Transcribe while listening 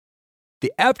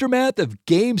The aftermath of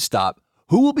GameStop.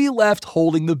 Who will be left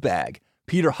holding the bag?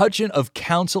 Peter Hutchin of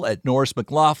counsel at Norris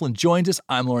McLaughlin joins us.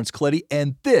 I'm Lawrence Coletti,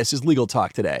 and this is Legal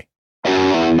Talk Today.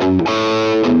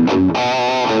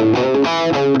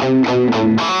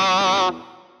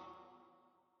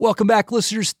 Welcome back,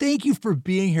 listeners. Thank you for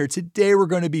being here. Today, we're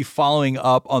going to be following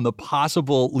up on the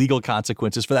possible legal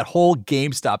consequences for that whole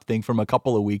GameStop thing from a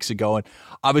couple of weeks ago. And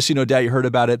obviously, no doubt you heard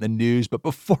about it in the news. But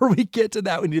before we get to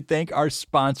that, we need to thank our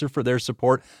sponsor for their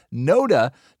support,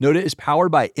 Nota. Nota is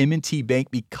powered by M&T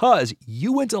Bank because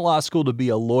you went to law school to be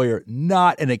a lawyer,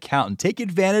 not an accountant. Take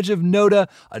advantage of Nota,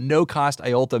 a no-cost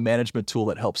IOLTA management tool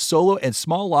that helps solo and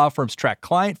small law firms track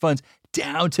client funds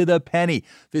down to the penny.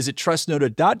 Visit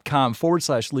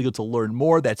trustnota.com/legal to learn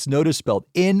more. That's Nota spelled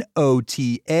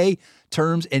N-O-T-A.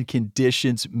 Terms and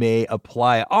conditions may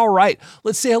apply. All right,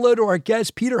 let's say hello to our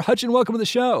guest, Peter Hutchin. Welcome to the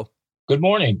show. Good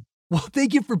morning. Well,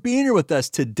 thank you for being here with us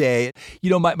today. You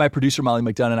know, my producer, Molly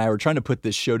McDonough, and I were trying to put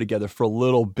this show together for a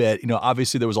little bit. You know,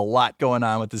 obviously there was a lot going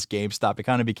on with this GameStop. It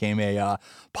kind of became a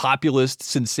populist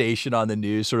sensation on the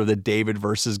news, sort of the David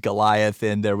versus Goliath,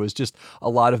 and there was just a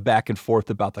lot of back and forth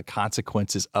about the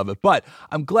consequences of it. But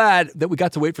I'm glad that we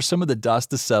got to wait for some of the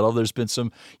dust to settle. There's been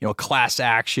some, class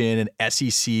action and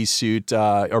SEC suit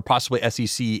or possibly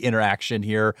SEC interaction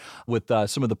here with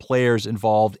some of the players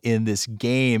involved in this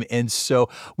game. And so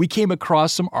we came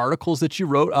across some articles that you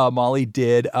wrote, Molly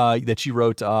did, that you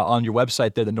wrote on your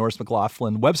website there, the Norris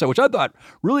McLaughlin website, which I thought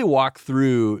really walked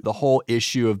through the whole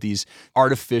issue of these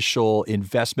artificial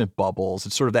investment bubbles.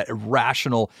 It's sort of that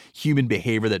irrational human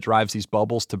behavior that drives these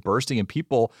bubbles to bursting, and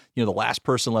people, the last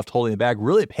person left holding the bag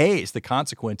really pays the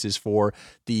consequences for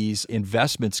these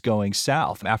investments going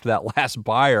south after that last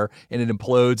buyer, and it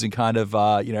implodes and kind of,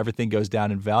 everything goes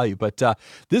down in value. But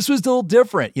this was a little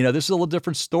different. This is a little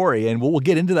different story, and we'll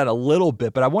get into that a little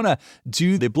bit, but I want to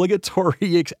do the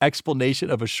obligatory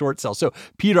explanation of a short sale. So,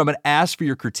 Peter, I'm going to ask for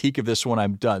your critique of this when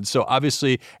I'm done. So,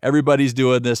 obviously, everybody's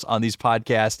doing this on these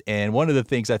podcasts, and one of the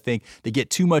things I think they get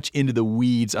too much into the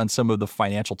weeds on some of the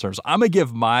financial terms. I'm going to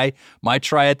give my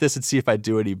try at this and see if I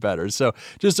do any better. So,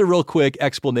 just a real quick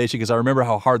explanation, because I remember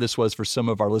how hard this was for some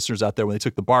of our listeners out there when they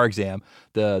took the bar exam,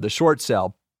 the short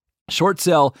sale. Short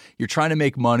sell, you're trying to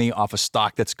make money off a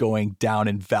stock that's going down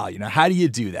in value. Now, how do you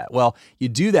do that? Well, you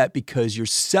do that because you're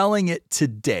selling it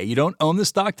today. You don't own the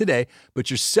stock today, but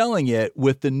you're selling it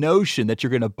with the notion that you're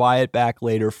going to buy it back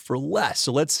later for less.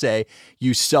 So let's say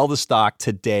you sell the stock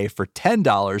today for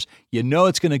 $10. You know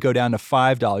it's going to go down to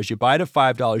 $5. You buy it at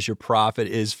 $5, your profit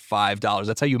is $5.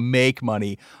 That's how you make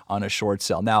money on a short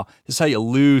sell. Now, this is how you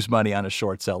lose money on a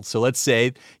short sell. So let's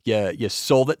say you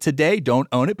sold it today, don't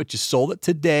own it, but you sold it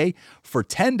today for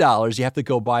 $10. You have to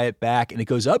go buy it back, and it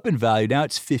goes up in value. Now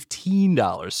it's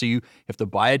 $15. So you have to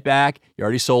buy it back. You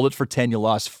already sold it for $10. You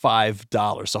lost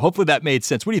 $5. So hopefully that made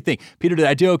sense. What do you think? Peter, did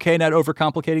I do okay not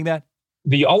overcomplicating that?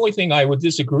 The only thing I would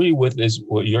disagree with is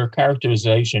your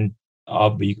characterization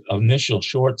of the initial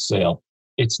short sale.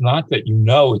 It's not that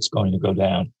it's going to go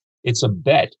down. It's a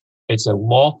bet. It's a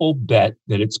lawful bet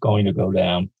that it's going to go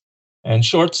down. And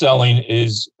short selling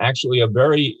is actually a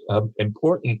very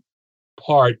important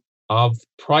part of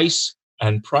price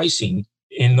and pricing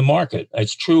in the market.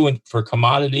 It's true for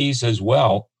commodities as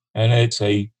well. And it's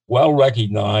a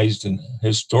well-recognized and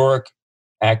historic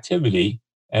activity.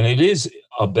 And it is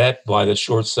a bet by the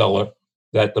short seller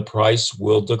that the price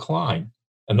will decline.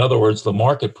 In other words, the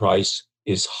market price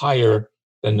is higher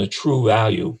than the true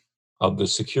value of the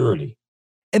security.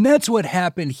 And that's what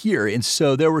happened here. And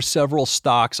so there were several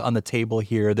stocks on the table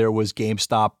here. There was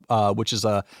GameStop, which is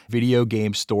a video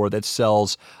game store that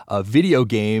sells video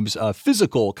games,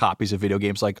 physical copies of video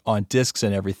games, like on discs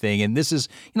and everything. And this is,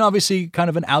 obviously kind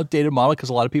of an outdated model because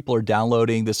a lot of people are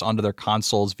downloading this onto their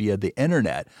consoles via the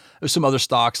internet. There's some other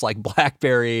stocks like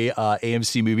BlackBerry,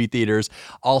 AMC movie theaters,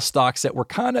 all stocks that were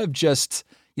kind of just,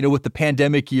 with the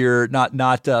pandemic year, not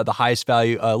the highest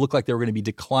value, looked like they were going to be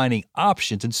declining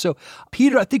options. And so,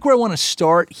 Peter, I think where I want to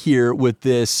start here with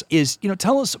this is,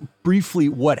 tell us briefly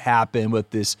what happened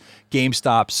with this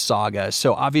GameStop saga.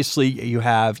 So obviously you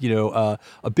have, a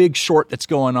big short that's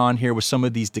going on here with some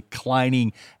of these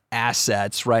declining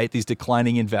assets, right? These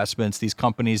declining investments, these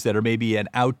companies that are maybe an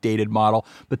outdated model.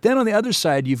 But then on the other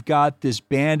side, you've got this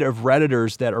band of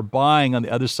Redditors that are buying on the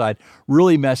other side,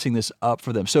 really messing this up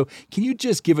for them. So can you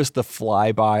just give us the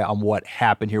flyby on what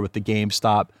happened here with the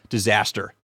GameStop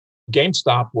disaster?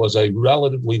 GameStop was a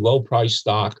relatively low price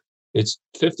stock. Its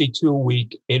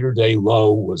 52-week intraday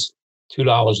low was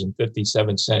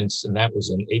 $2.57, and that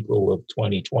was in April of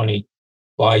 2020.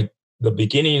 By the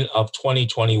beginning of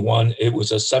 2021, it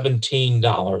was a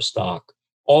 $17 stock.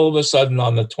 All of a sudden,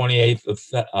 on the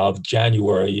 28th of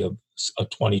January of of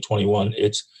 2021,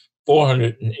 it's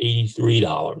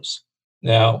 $483.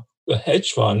 Now, the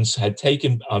hedge funds had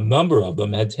taken, a number of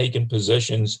them had taken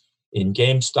positions in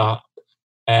GameStop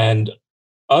and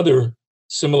other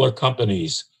similar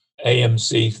companies,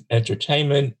 AMC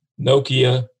Entertainment,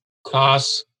 Nokia,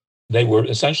 Koss. They were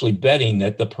essentially betting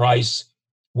that the price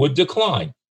would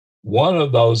decline. One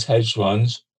of those hedge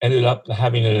funds ended up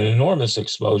having an enormous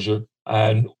exposure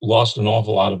and lost an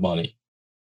awful lot of money.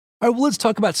 All right, well, let's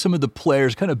talk about some of the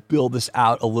players, kind of build this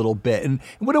out a little bit. And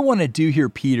what I want to do here,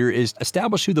 Peter, is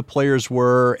establish who the players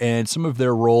were and some of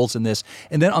their roles in this.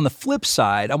 And then on the flip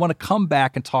side, I want to come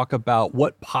back and talk about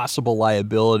what possible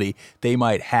liability they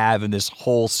might have in this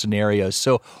whole scenario.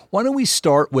 So why don't we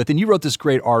start with, and you wrote this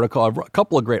great article, a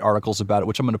couple of great articles about it,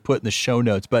 which I'm going to put in the show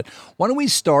notes, but why don't we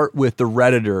start with the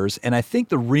Redditors? And I think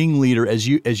the ringleader, as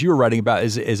you were writing about,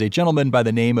 is a gentleman by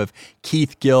the name of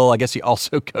Keith Gill. I guess he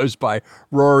also goes by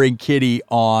Roaring Kitty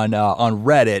on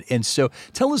Reddit. And so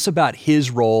tell us about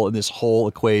his role in this whole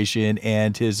equation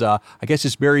and his, I guess,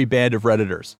 his merry band of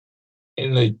Redditors.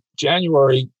 In the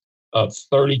January of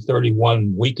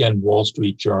 3031 Weekend Wall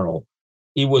Street Journal,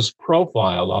 he was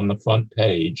profiled on the front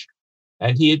page,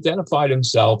 and he identified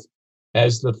himself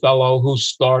as the fellow who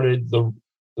started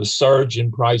the surge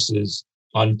in prices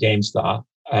on GameStop,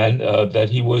 and that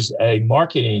he was a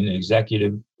marketing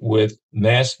executive with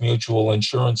Mass Mutual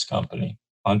Insurance Company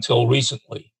until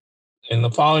recently. In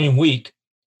the following week,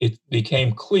 it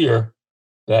became clear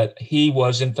that he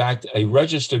was, in fact, a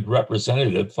registered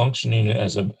representative functioning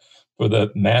for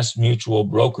the Mass Mutual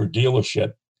broker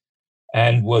dealership,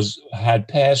 and had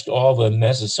passed all the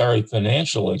necessary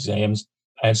financial exams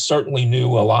and certainly knew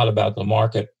a lot about the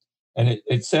market. And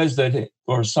it says that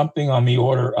for something on the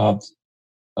order of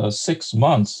 6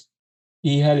 months,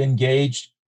 he had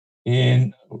engaged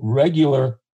in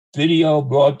regular video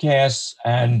broadcasts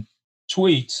and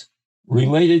tweets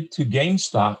related to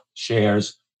GameStop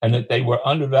shares, and that they were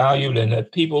undervalued and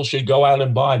that people should go out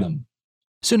and buy them.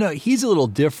 So no, he's a little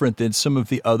different than some of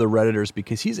the other Redditors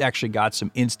because he's actually got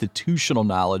some institutional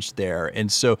knowledge there.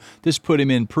 And so this put him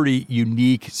in pretty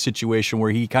unique situation where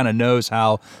he kind of knows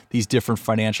how these different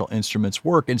financial instruments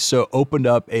work, and so opened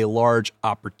up a large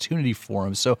opportunity for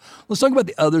him. So let's talk about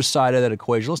the other side of that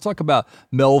equation. Let's talk about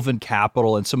Melvin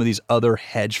Capital and some of these other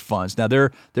hedge funds. Now they're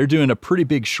doing a pretty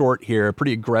big short here, a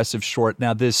pretty aggressive short.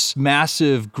 Now this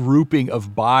massive grouping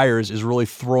of buyers is really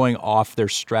throwing off their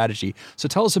strategy. So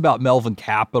tell us about Melvin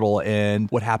Capital and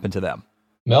what happened to them.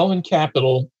 Melvin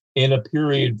Capital, in a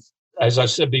period, as I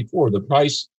said before, the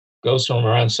price goes from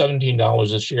around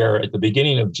 $17 a share at the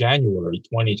beginning of January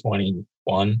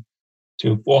 2021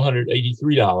 to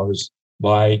 $483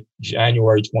 by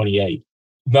January 28.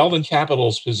 Melvin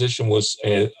Capital's position was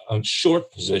a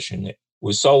short position. It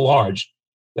was so large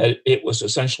that it was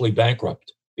essentially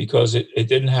bankrupt because it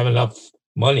didn't have enough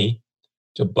money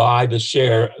to buy the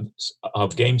share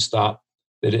of GameStop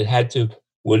that it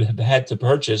would have had to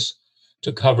purchase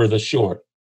to cover the short.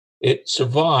 It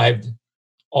survived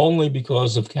only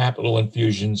because of capital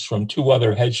infusions from two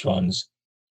other hedge funds,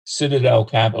 Citadel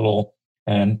Capital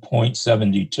and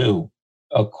Point72.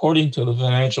 According to the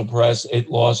financial press, it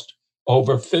lost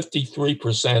over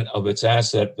 53% of its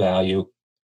asset value,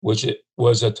 which it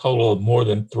was a total of more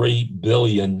than $3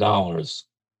 billion.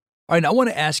 All right, now I want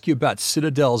to ask you about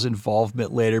Citadel's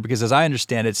involvement later, because as I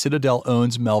understand it, Citadel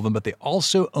owns Melvin, but they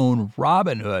also own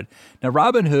Robinhood. Now,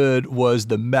 Robinhood was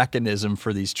the mechanism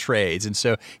for these trades. And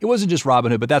so it wasn't just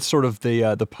Robinhood, but that's sort of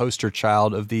the poster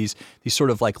child of these sort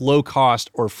of like low cost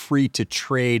or free to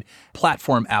trade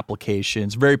platform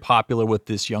applications, very popular with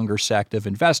this younger sect of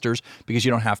investors because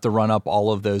you don't have to run up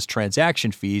all of those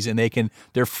transaction fees, and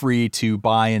they're free to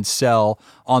buy and sell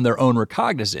on their own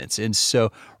recognizance. And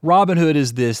so Robinhood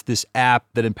is this app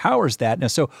that empowers that. Now,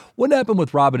 so what happened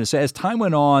with Robinhood? So as time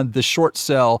went on, the short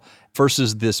sell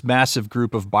versus this massive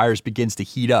group of buyers begins to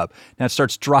heat up. Now it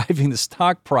starts driving the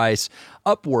stock price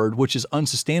upward, which is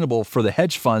unsustainable for the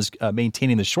hedge funds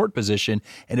maintaining the short position.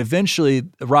 And eventually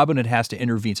Robinhood has to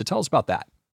intervene. So tell us about that.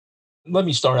 Let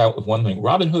me start out with one thing.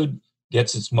 Robinhood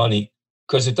gets its money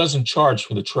because it doesn't charge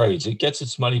for the trades. It gets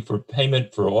its money for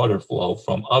payment for order flow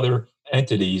from other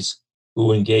entities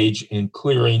who engage in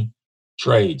clearing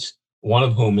trades, one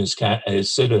of whom is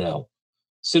Citadel.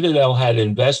 Citadel had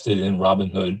invested in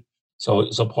Robinhood, so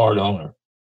it's a part owner.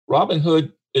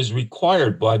 Robinhood is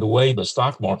required by the way the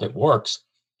stock market works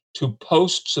to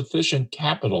post sufficient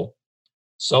capital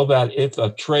so that if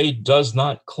a trade does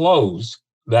not close,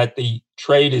 that the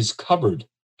trade is covered.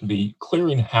 The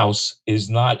clearinghouse is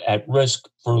not at risk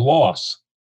for loss.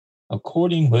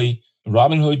 Accordingly,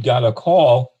 Robinhood got a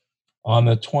call on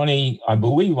the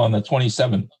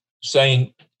 27th,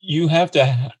 saying you have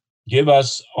to give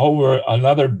us over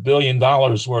another $1 billion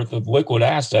worth of liquid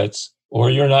assets, or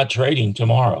you're not trading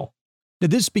tomorrow. Now,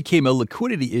 this became a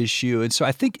liquidity issue. And so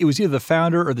I think it was either the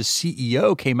founder or the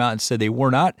CEO came out and said they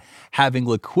were not having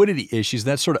liquidity issues.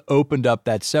 That sort of opened up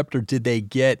that scepter. Did they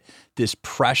get this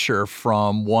pressure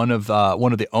from one of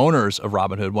the owners of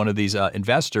Robinhood, one of these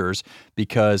investors,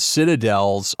 because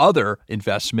Citadel's other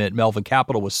investment, Melvin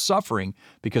Capital, was suffering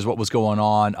because what was going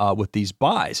on with these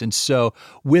buys? And so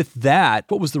with that,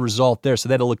 what was the result there? So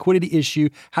they had a liquidity issue.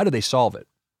 How did they solve it?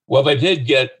 Well, they did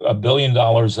get $1 billion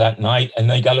that night, and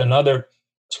they got another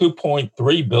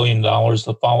 $2.3 billion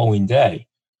the following day.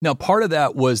 Now, part of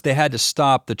that was they had to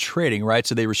stop the trading, right?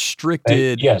 So they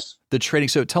restricted Yes. the trading.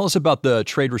 So tell us about the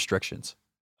trade restrictions.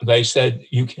 They said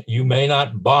you may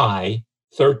not buy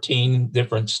 13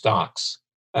 different stocks.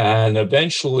 And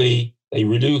eventually they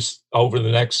reduced over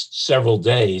the next several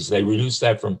days, they reduced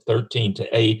that from 13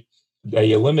 to 8.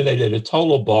 They eliminated a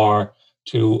total bar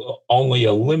to only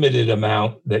a limited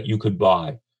amount that you could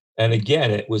buy. And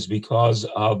again, it was because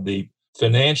of the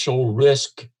financial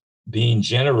risk being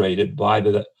generated by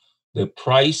the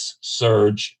price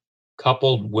surge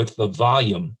coupled with the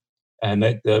volume, and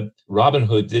that the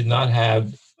Robinhood did not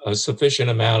have a sufficient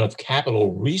amount of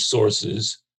capital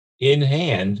resources in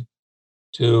hand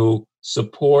to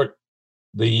support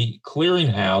the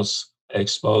clearinghouse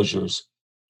exposures.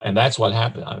 And that's what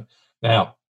happened.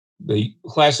 Now, the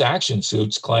class action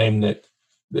suits claim that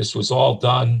this was all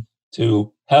done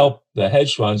to help the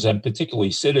hedge funds, and particularly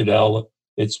Citadel,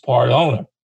 its part owner.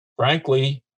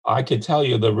 Frankly, I could tell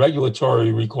you the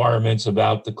regulatory requirements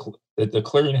about that the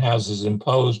clearinghouses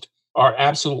imposed are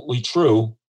absolutely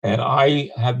true, and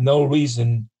I have no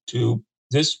reason to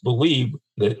disbelieve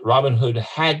that Robinhood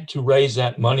had to raise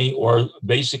that money or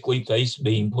basically face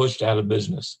being pushed out of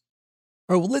business.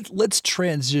 All right, well, let's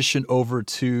transition over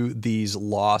to these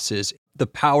losses. The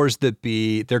powers that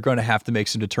be, they're going to have to make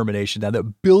some determination now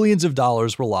that billions of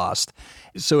dollars were lost.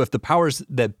 So if the powers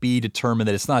that be determine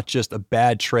that it's not just a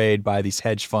bad trade by these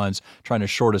hedge funds trying to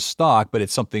short a stock, but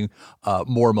it's something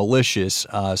more malicious,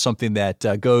 something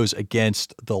that goes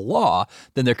against the law,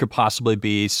 then there could possibly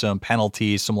be some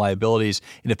penalties, some liabilities.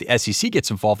 And if the SEC gets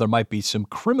involved, there might be some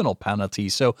criminal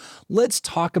penalties. So let's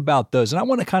talk about those. And I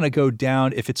want to kind of go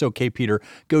down, if it's okay, Peter,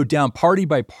 go down party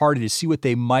by party to see what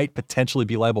they might potentially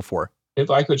be liable for. If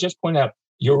I could just point out,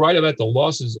 you're right about the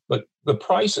losses, but the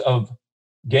price of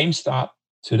GameStop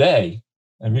today,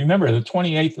 and remember the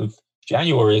 28th of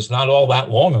January is not all that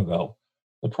long ago.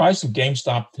 The price of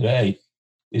GameStop today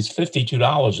is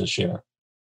 $52 a share.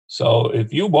 So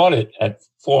if you bought it at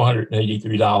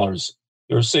 $483,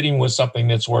 you're sitting with something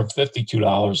that's worth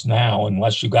 $52 now,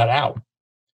 unless you got out.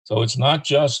 So it's not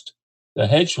just the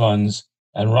hedge funds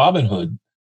and Robinhood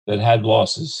that had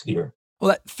losses here.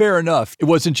 Well, fair enough. It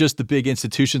wasn't just the big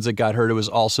institutions that got hurt. It was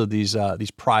also these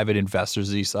private investors,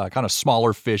 these kind of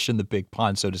smaller fish in the big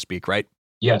pond, so to speak, right?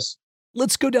 Yes.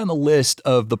 Let's go down the list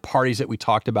of the parties that we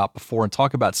talked about before and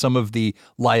talk about some of the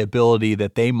liability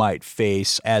that they might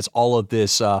face as all of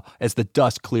this, as the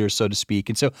dust clears, so to speak.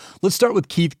 And so let's start with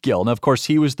Keith Gill. Now, of course,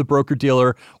 he was the broker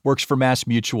dealer, works for Mass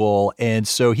Mutual. And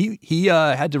so he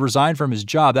had to resign from his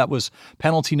job. That was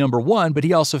penalty number one, but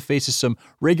he also faces some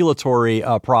regulatory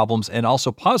problems and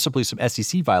also possibly some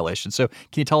SEC violations. So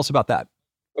can you tell us about that?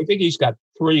 I think he's got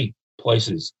three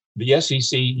places. The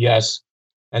SEC, yes.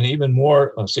 And even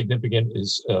more significant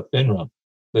is FINRA,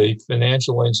 the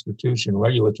Financial Institution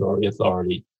Regulatory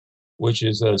Authority, which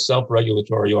is a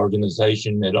self-regulatory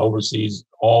organization that oversees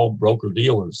all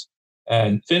broker-dealers.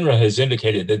 And FINRA has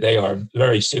indicated that they are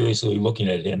very seriously looking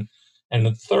at him. And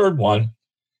the third one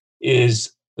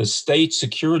is the state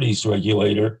securities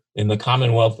regulator in the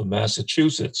Commonwealth of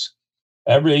Massachusetts.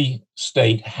 Every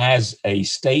state has a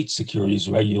state securities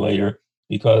regulator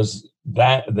because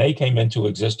that they came into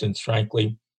existence,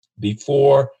 frankly,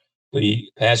 before the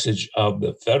passage of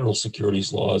the federal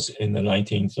securities laws in the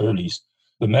 1930s.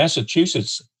 The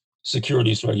Massachusetts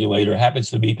securities regulator happens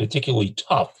to be particularly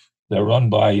tough. They're run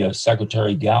by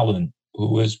Secretary Galvin,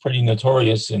 who is pretty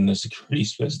notorious in the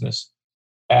securities business.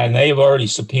 And they have already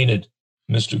subpoenaed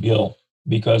Mr. Gill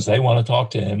because they want to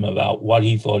talk to him about what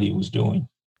he thought he was doing.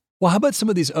 Well, how about some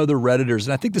of these other Redditors?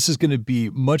 And I think this is going to be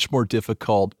much more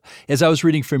difficult. As I was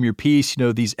reading from your piece,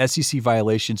 these SEC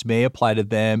violations may apply to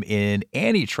them in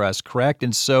antitrust, correct?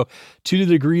 And so to the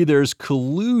degree there's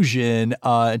collusion,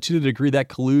 and to the degree that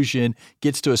collusion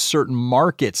gets to a certain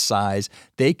market size,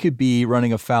 they could be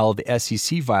running afoul of the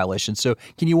SEC violation. So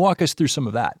can you walk us through some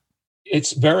of that?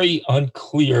 It's very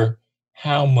unclear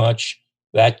how much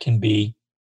that can be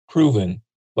proven.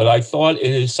 but I thought it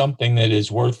is something that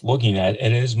is worth looking at.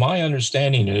 And it is my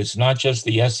understanding that it's not just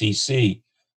the SEC.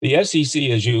 The SEC,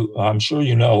 as I'm sure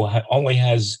you know, only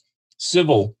has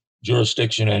civil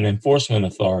jurisdiction and enforcement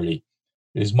authority.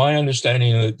 It is my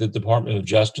understanding that the Department of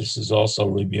Justice is also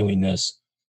reviewing this,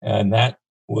 and that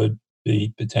would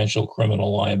be potential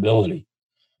criminal liability.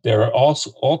 There are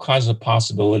also all kinds of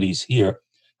possibilities here.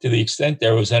 To the extent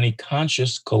there was any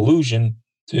conscious collusion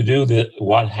to do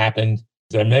what happened,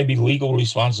 there may be legal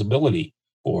responsibility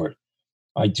for it.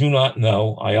 I do not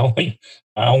know. I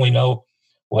only know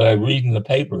what I read in the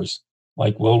papers,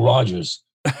 like Will Rogers.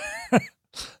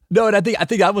 No, and I think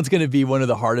that one's going to be one of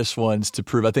the hardest ones to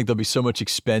prove. I think there'll be so much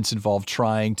expense involved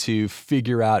trying to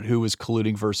figure out who was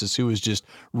colluding versus who was just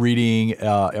reading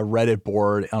a Reddit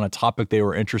board on a topic they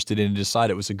were interested in and decide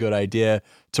it was a good idea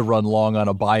to run long on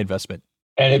a buy investment.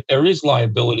 And if there is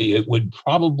liability, it would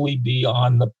probably be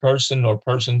on the person or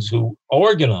persons who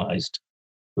organized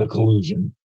the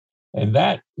collusion. And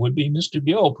that would be Mr.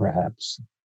 Gill, perhaps.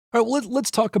 All right, well, let's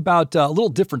talk about a little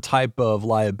different type of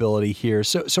liability here.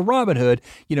 So Robinhood,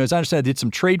 as I understand, did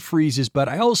some trade freezes, but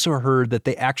I also heard that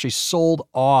they actually sold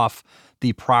off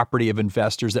the property of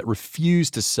investors that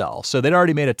refused to sell. So they'd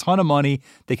already made a ton of money.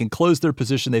 They can close their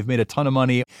position. They've made a ton of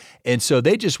money. And so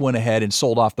they just went ahead and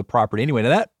sold off the property anyway. Now,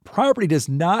 that property does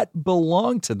not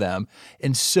belong to them.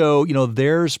 And so,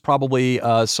 there's probably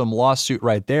some lawsuit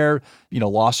right there,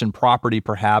 loss in property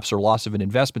perhaps, or loss of an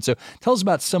investment. So tell us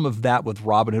about some of that with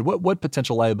Robinhood. What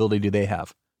potential liability do they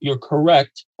have? You're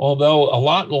correct, although a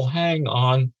lot will hang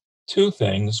on two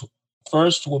things.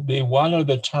 First will be, what are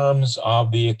the terms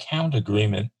of the account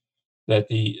agreement that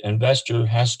the investor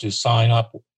has to sign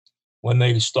up when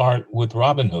they start with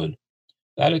Robinhood?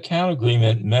 That account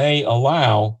agreement may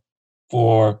allow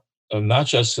for not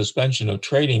just suspension of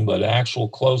trading, but actual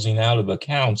closing out of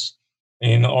accounts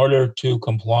in order to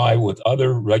comply with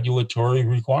other regulatory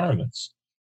requirements.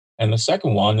 And the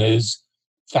second one is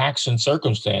facts and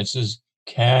circumstances.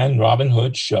 Can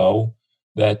Robinhood show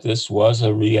that this was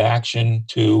a reaction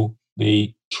to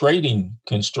the trading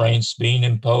constraints being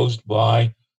imposed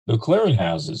by the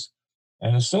clearinghouses?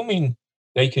 And assuming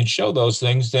they can show those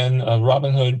things, then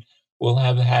Robinhood will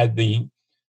have had the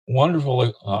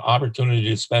wonderful opportunity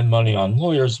to spend money on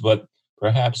lawyers, but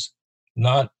perhaps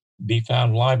not be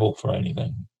found liable for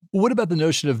anything. What about the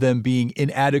notion of them being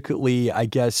inadequately, I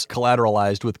guess,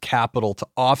 collateralized with capital to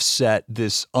offset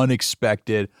this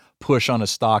unexpected push on a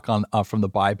stock from the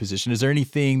buy position? Is there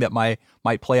anything that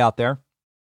might play out there?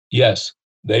 Yes,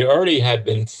 they already had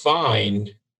been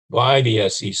fined by the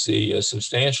SEC a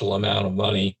substantial amount of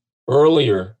money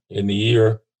earlier in the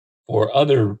year for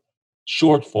other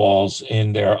shortfalls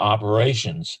in their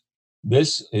operations.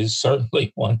 This is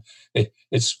certainly one.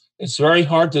 It's very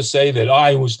hard to say that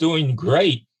I was doing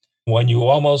great when you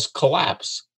almost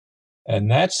collapse. And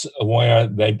that's where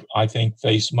they, I think,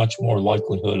 face much more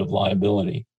likelihood of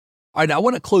liability. All right, now I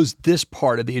want to close this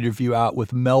part of the interview out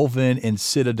with Melvin and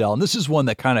Citadel. And this is one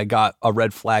that kind of got a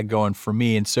red flag going for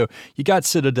me. And so you got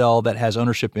Citadel that has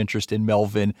ownership interest in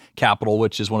Melvin Capital,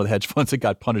 which is one of the hedge funds that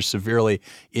got punished severely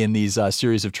in these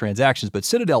series of transactions. But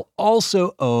Citadel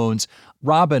also owns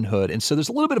Robinhood. And so there's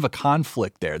a little bit of a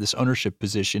conflict there, this ownership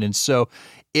position. And so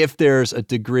if there's a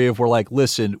degree of we're like,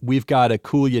 listen, we've got to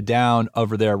cool you down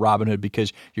over there, Robinhood,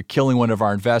 because you're killing one of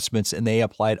our investments, and they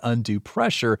applied undue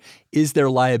pressure, is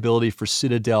there liability for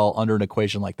Citadel under an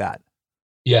equation like that?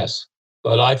 Yes,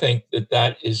 but I think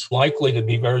that is likely to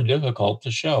be very difficult to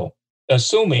show,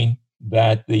 assuming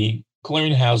that the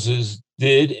clearinghouses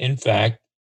did, in fact,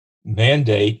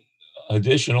 mandate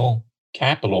additional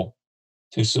capital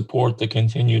to support the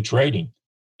continued trading.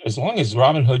 As long as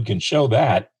Robinhood can show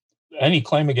that, any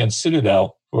claim against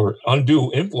Citadel for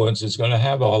undue influence is going to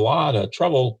have a lot of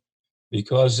trouble,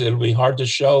 because it'll be hard to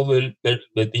show that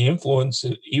the influence,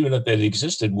 even if it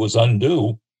existed, was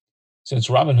undue, since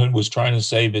Robinhood was trying to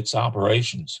save its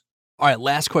operations. All right,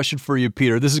 last question for you,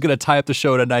 Peter. This is going to tie up the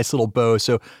show in a nice little bow.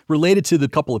 So related to the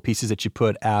couple of pieces that you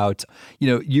put out,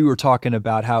 you were talking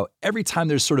about how every time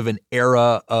there's sort of an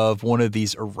era of one of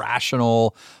these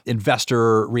irrational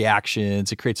investor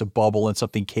reactions, it creates a bubble and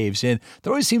something caves in.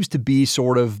 There always seems to be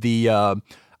sort of the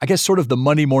sort of the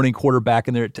Monday morning quarterback,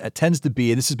 and there tends to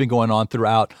be, and this has been going on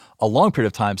throughout a long period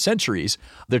of time, centuries,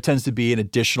 there tends to be an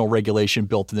additional regulation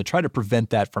built in to try to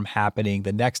prevent that from happening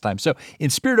the next time. So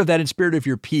in spirit of that, in spirit of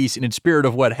your piece, and in spirit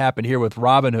of what happened here with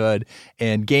Robinhood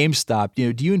and GameStop,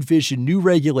 do you envision new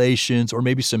regulations or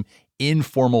maybe some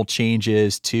informal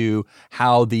changes to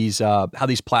how these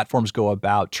platforms go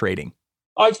about trading?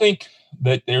 I think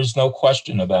that there's no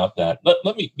question about that.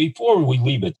 Let me, before we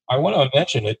leave it, I want to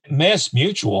mention it. Mass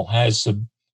Mutual has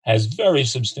has very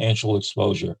substantial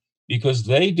exposure because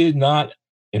they did not,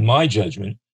 in my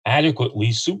judgment,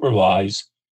 adequately supervise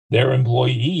their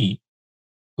employee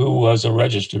who was a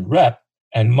registered rep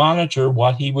and monitor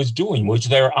what he was doing, which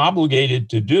they're obligated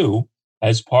to do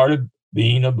as part of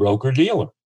being a broker-dealer.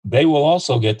 They will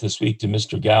also get to speak to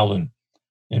Mr. Galvin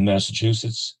in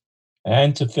Massachusetts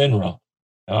and to FINRA.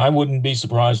 And I wouldn't be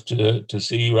surprised to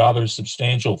see rather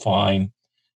substantial fine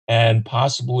and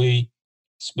possibly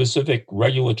specific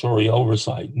regulatory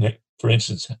oversight. For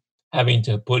instance, having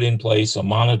to put in place a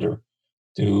monitor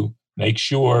to make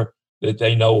sure that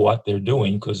they know what they're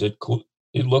doing, because it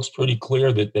looks pretty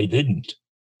clear that they didn't.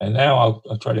 And now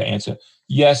I'll try to answer.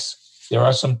 Yes, there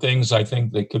are some things I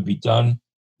think that could be done.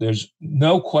 There's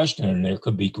no question there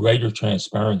could be greater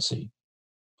transparency.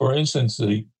 For instance,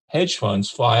 the hedge funds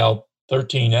file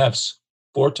 13Fs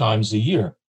 4 times a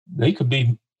year. They could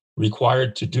be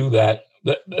required to do that.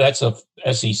 That's a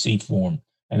SEC form,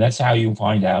 and that's how you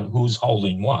find out who's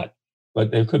holding what.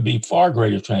 But there could be far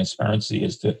greater transparency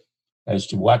as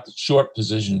to what short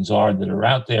positions are that are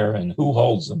out there and who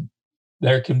holds them.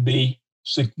 There can be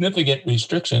significant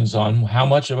restrictions on how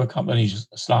much of a company's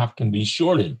stock can be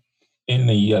shorted. In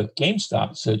the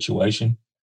GameStop situation,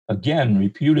 again,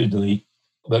 reputedly,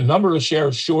 the number of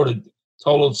shares shorted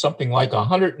totaled something like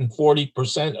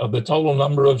 140% of the total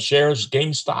number of shares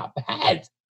GameStop had.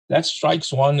 That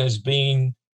strikes one as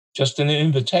being just an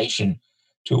invitation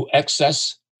to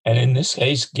excess, and in this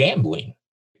case, gambling.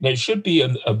 There should be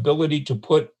an ability to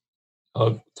put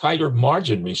tighter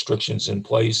margin restrictions in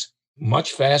place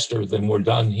much faster than we're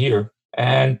done here.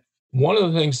 And one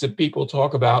of the things that people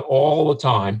talk about all the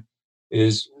time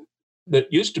is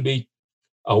that used to be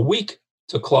a week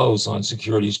to close on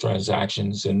securities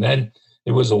transactions. And then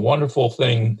it was a wonderful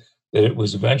thing that it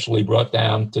was eventually brought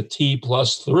down to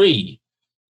T+3.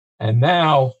 And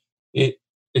now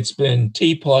it's been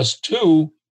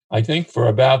T+2, I think, for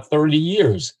about 30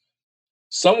 years.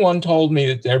 Someone told me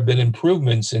that there have been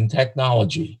improvements in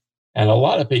technology. And a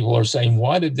lot of people are saying,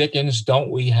 why the dickens don't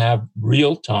we have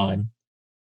real-time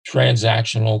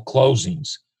transactional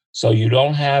closings? So you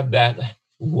don't have that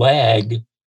lag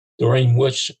during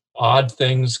which odd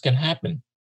things can happen.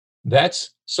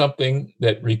 That's something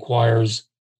that requires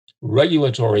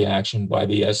regulatory action by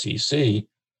the SEC,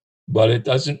 but it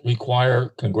doesn't require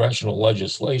congressional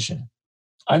legislation.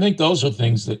 I think those are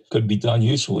things that could be done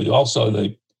usefully. Also,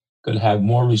 they could have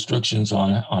more restrictions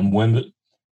on when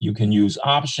you can use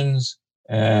options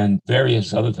and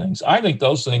various other things. I think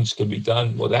those things could be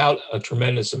done without a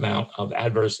tremendous amount of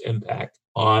adverse impact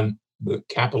on the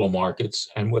capital markets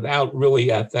and without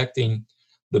really affecting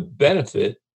the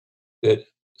benefit that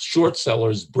short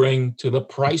sellers bring to the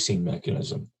pricing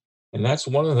mechanism. And that's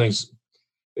one of the things.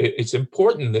 It's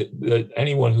important that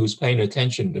anyone who's paying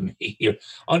attention to me here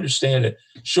understand that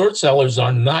short sellers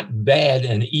are not bad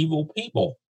and evil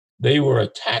people. They were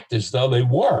attacked as though they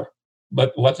were.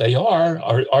 But what they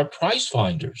are price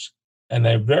finders. And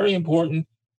they're very important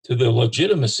to the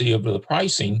legitimacy of the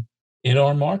pricing in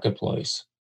our marketplace.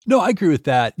 No, I agree with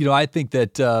that. I think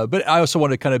that, but I also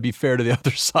want to kind of be fair to the other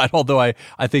side, although I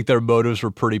think their motives were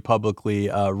pretty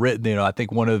publicly written. I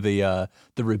think one of the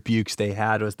rebukes they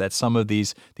had was that some of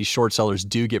these short sellers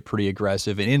do get pretty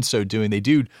aggressive, and in so doing, they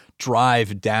do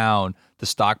drive down the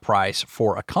stock price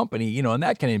for a company, and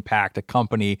that can impact a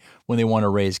company when they want to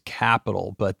raise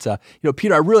capital. But,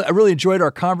 Peter, I really enjoyed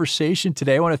our conversation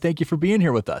today. I want to thank you for being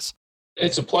here with us.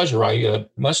 It's a pleasure. I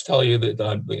must tell you that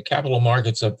the capital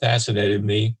markets have fascinated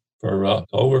me for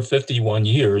over 51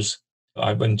 years.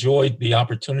 I've enjoyed the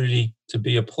opportunity to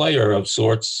be a player of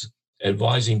sorts,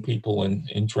 advising people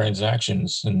in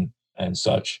transactions and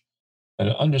such. An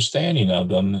understanding of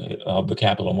them, of the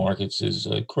capital markets, is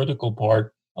a critical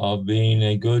part of being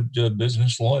a good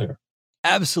business lawyer.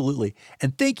 Absolutely.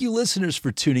 And thank you, listeners,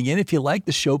 for tuning in. If you like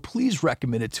the show, please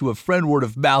recommend it to a friend. Word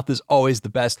of mouth is always the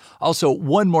best. Also,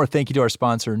 one more thank you to our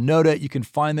sponsor, Nota. You can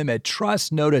find them at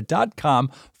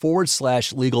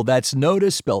trustnota.com/legal. That's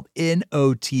Nota, spelled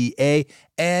Nota.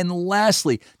 And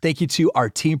lastly, thank you to our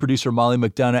team producer, Molly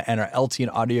McDonough, and our LT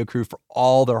and audio crew for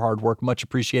all their hard work. Much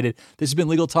appreciated. This has been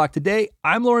Legal Talk Today.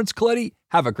 I'm Lawrence Coletti.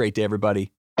 Have a great day,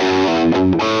 everybody.